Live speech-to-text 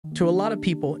To a lot of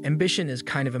people, ambition is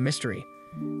kind of a mystery.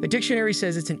 The dictionary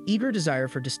says it's an eager desire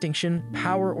for distinction,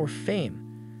 power, or fame.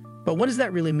 But what does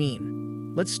that really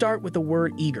mean? Let's start with the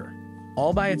word eager.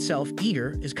 All by itself,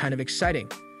 eager is kind of exciting.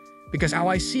 Because how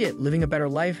I see it, living a better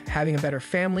life, having a better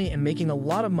family, and making a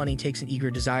lot of money takes an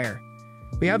eager desire.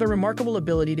 We have the remarkable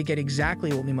ability to get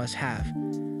exactly what we must have.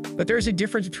 But there is a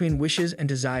difference between wishes and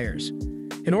desires.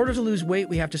 In order to lose weight,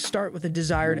 we have to start with a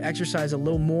desire to exercise a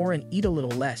little more and eat a little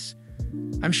less.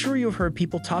 I'm sure you've heard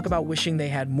people talk about wishing they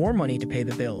had more money to pay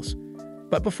the bills.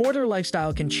 But before their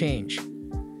lifestyle can change,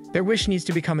 their wish needs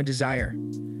to become a desire.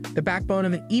 The backbone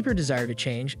of an eager desire to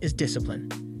change is discipline.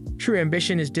 True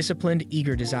ambition is disciplined,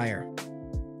 eager desire.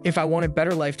 If I want a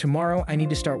better life tomorrow, I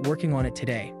need to start working on it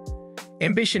today.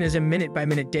 Ambition is a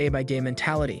minute-by-minute, day-by-day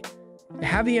mentality. To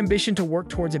have the ambition to work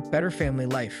towards a better family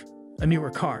life, a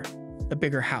newer car, a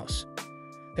bigger house,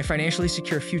 a financially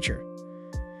secure future.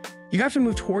 You have to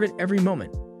move toward it every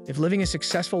moment. If living a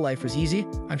successful life was easy,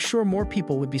 I'm sure more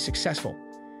people would be successful.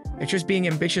 If just being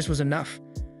ambitious was enough,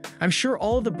 I'm sure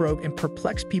all of the broke and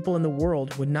perplexed people in the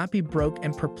world would not be broke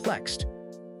and perplexed.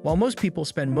 While most people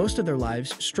spend most of their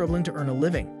lives struggling to earn a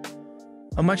living,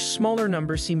 a much smaller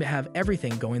number seem to have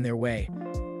everything going their way.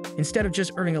 Instead of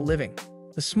just earning a living,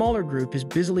 the smaller group is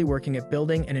busily working at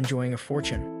building and enjoying a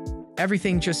fortune.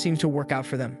 Everything just seems to work out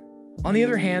for them. On the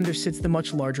other hand, there sits the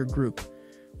much larger group,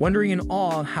 wondering in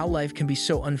awe how life can be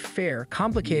so unfair,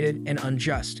 complicated, and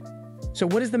unjust. So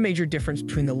what is the major difference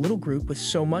between the little group with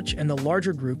so much and the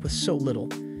larger group with so little?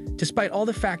 Despite all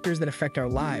the factors that affect our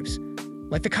lives,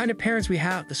 like the kind of parents we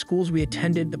have, the schools we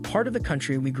attended, the part of the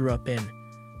country we grew up in,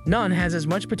 none has as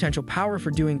much potential power for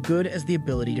doing good as the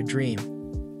ability to dream.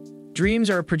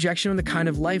 Dreams are a projection of the kind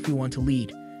of life we want to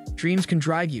lead. Dreams can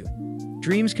drive you.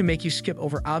 Dreams can make you skip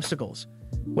over obstacles.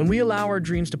 When we allow our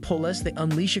dreams to pull us, they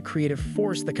unleash a creative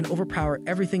force that can overpower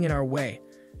everything in our way.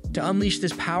 To unleash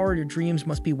this power, your dreams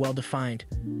must be well-defined.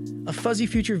 A fuzzy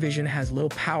future vision has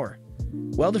little power.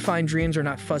 Well-defined dreams are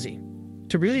not fuzzy.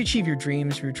 To really achieve your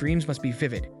dreams must be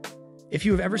vivid. If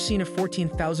you have ever seen a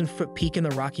 14,000-foot peak in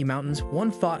the Rocky Mountains, one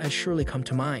thought has surely come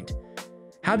to mind.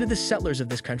 How did the settlers of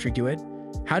this country do it?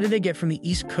 How did they get from the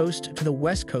East Coast to the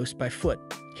West Coast by foot,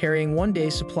 carrying one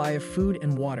day's supply of food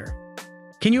and water?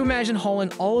 Can you imagine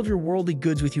hauling all of your worldly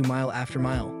goods with you mile after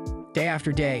mile, day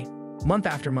after day, month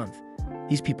after month?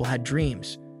 These people had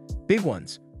dreams. Big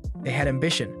ones. They had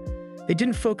ambition. They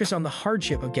didn't focus on the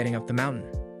hardship of getting up the mountain.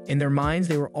 In their minds,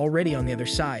 they were already on the other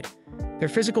side. Their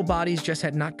physical bodies just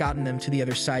had not gotten them to the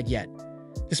other side yet.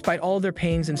 Despite all of their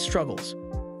pains and struggles,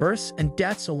 births and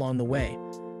deaths along the way,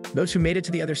 those who made it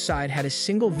to the other side had a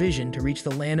single vision to reach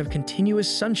the land of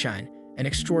continuous sunshine and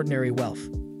extraordinary wealth.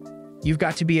 You've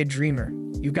got to be a dreamer.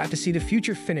 You've got to see the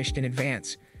future finished in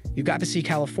advance. You've got to see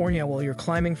California while you're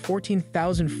climbing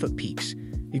 14,000-foot peaks.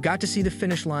 You've got to see the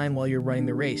finish line while you're running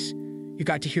the race. You've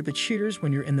got to hear the cheers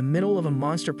when you're in the middle of a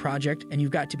monster project, and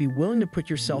you've got to be willing to put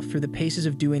yourself through the paces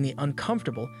of doing the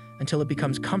uncomfortable until it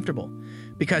becomes comfortable.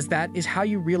 Because that is how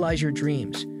you realize your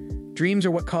dreams. Dreams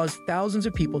are what caused thousands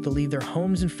of people to leave their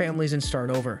homes and families and start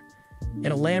over,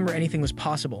 in a land where anything was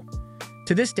possible.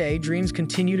 To this day, dreams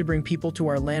continue to bring people to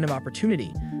our land of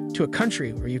opportunity, to a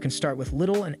country where you can start with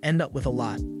little and end up with a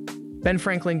lot. Ben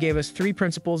Franklin gave us 3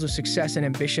 principles of success and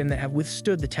ambition that have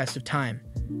withstood the test of time.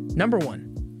 Number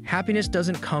 1, happiness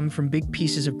doesn't come from big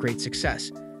pieces of great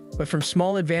success, but from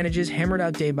small advantages hammered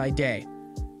out day by day.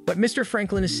 What Mr.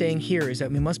 Franklin is saying here is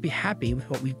that we must be happy with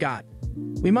what we've got.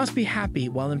 We must be happy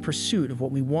while in pursuit of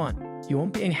what we want. You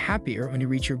won't be any happier when you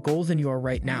reach your goals than you are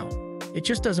right now. It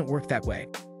just doesn't work that way.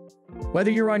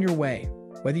 Whether you're on your way,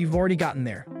 whether you've already gotten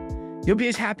there, you'll be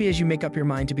as happy as you make up your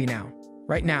mind to be now,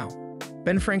 right now.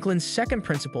 Ben Franklin's second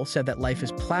principle said that life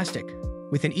is plastic.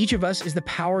 Within each of us is the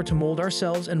power to mold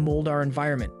ourselves and mold our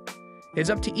environment. It is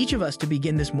up to each of us to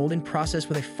begin this molding process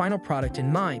with a final product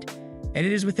in mind, and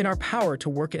it is within our power to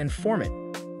work it and form it.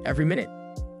 Every minute,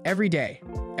 every day,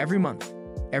 every month,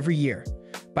 every year.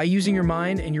 By using your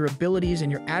mind and your abilities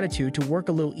and your attitude to work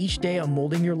a little each day on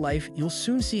molding your life, you'll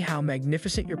soon see how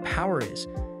magnificent your power is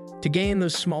to gain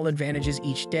those small advantages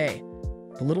each day,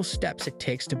 the little steps it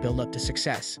takes to build up to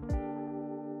success.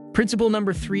 Principle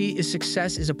number 3 is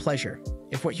success is a pleasure.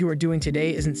 If what you are doing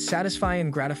today isn't satisfying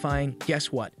and gratifying,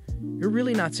 guess what? You're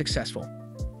really not successful.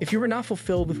 If you are not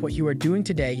fulfilled with what you are doing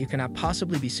today, you cannot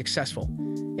possibly be successful.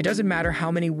 It doesn't matter how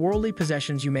many worldly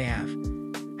possessions you may have,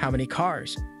 how many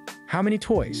cars, how many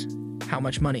toys, how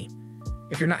much money.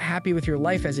 If you're not happy with your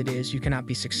life as it is, you cannot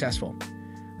be successful.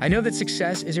 I know that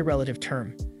success is a relative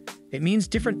term. It means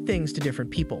different things to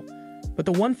different people. But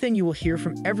the one thing you will hear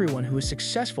from everyone who is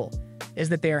successful is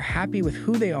that they are happy with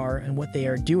who they are and what they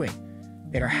are doing.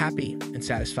 and are happy and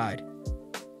satisfied.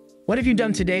 What have you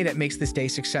done today that makes this day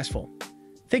successful?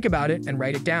 Think about it and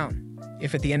write it down.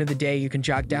 If at the end of the day you can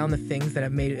jot down the things that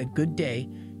have made it a good day,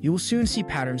 you will soon see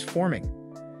patterns forming.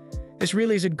 This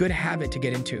really is a good habit to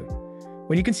get into.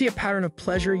 When you can see a pattern of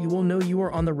pleasure, you will know you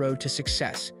are on the road to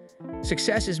success.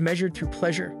 Success is measured through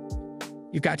pleasure.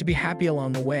 You've got to be happy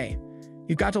along the way.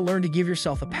 You've got to learn to give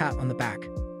yourself a pat on the back.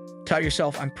 Tell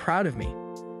yourself, I'm proud of me.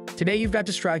 Today, you've got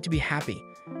to strive to be happy.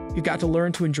 You've got to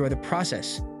learn to enjoy the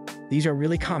process. These are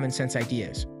really common sense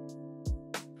ideas.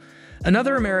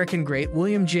 Another American great,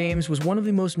 William James, was one of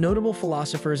the most notable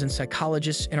philosophers and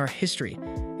psychologists in our history,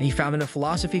 and he founded a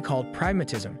philosophy called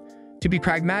pragmatism. To be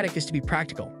pragmatic is to be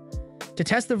practical. To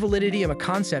test the validity of a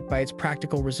concept by its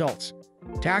practical results.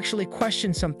 To actually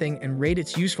question something and rate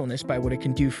its usefulness by what it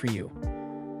can do for you.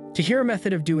 To hear a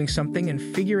method of doing something and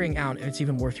figuring out if it's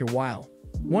even worth your while.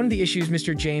 One of the issues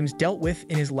Mr. James dealt with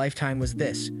in his lifetime was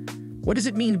this: what does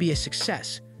it mean to be a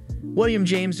success? William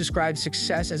James described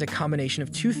success as a combination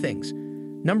of two things.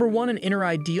 Number one, an inner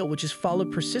ideal which is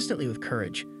followed persistently with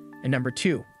courage. And number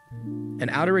two, an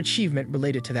outer achievement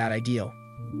related to that ideal.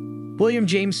 William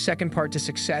James' second part to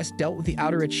success dealt with the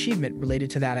outer achievement related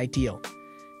to that ideal.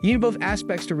 You need both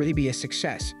aspects to really be a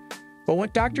success. But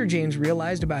what Dr. James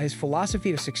realized about his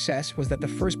philosophy of success was that the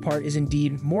first part is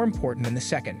indeed more important than the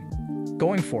second.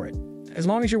 Going for it. As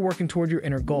long as you're working toward your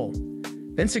inner goal,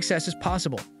 then success is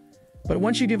possible. But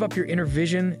once you give up your inner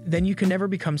vision, then you can never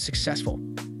become successful.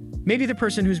 Maybe the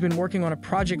person who's been working on a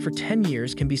project for 10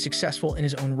 years can be successful in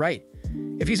his own right,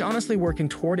 if he's honestly working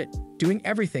toward it, doing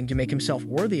everything to make himself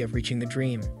worthy of reaching the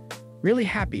dream, really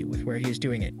happy with where he is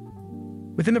doing it.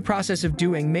 Within the process of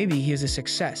doing, maybe he is a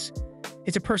success.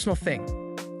 It's a personal thing,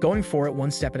 going for it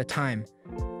one step at a time,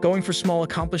 going for small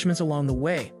accomplishments along the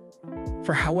way,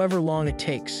 for however long it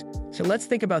takes. So let's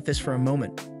think about this for a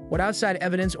moment. What outside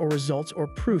evidence or results or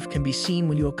proof can be seen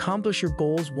when you accomplish your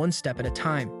goals one step at a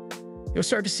time? You'll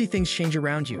start to see things change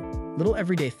around you, little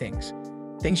everyday things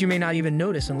you may not even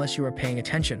notice unless you are paying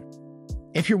attention.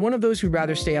 If you're one of those who'd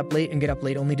rather stay up late and get up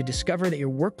late only to discover that your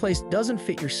workplace doesn't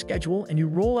fit your schedule and you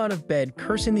roll out of bed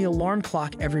cursing the alarm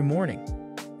clock every morning,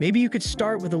 maybe you could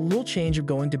start with a little change of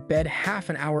going to bed half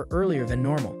an hour earlier than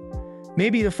normal.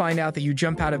 Maybe you'll find out that you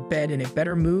jump out of bed in a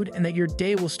better mood and that your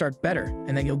day will start better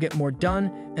and that you'll get more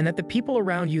done and that the people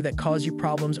around you that cause you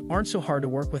problems aren't so hard to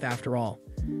work with after all.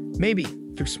 Maybe,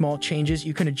 through small changes,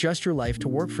 you can adjust your life to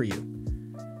work for you.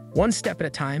 One step at a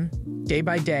time, day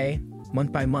by day,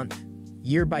 month by month,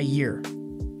 year by year.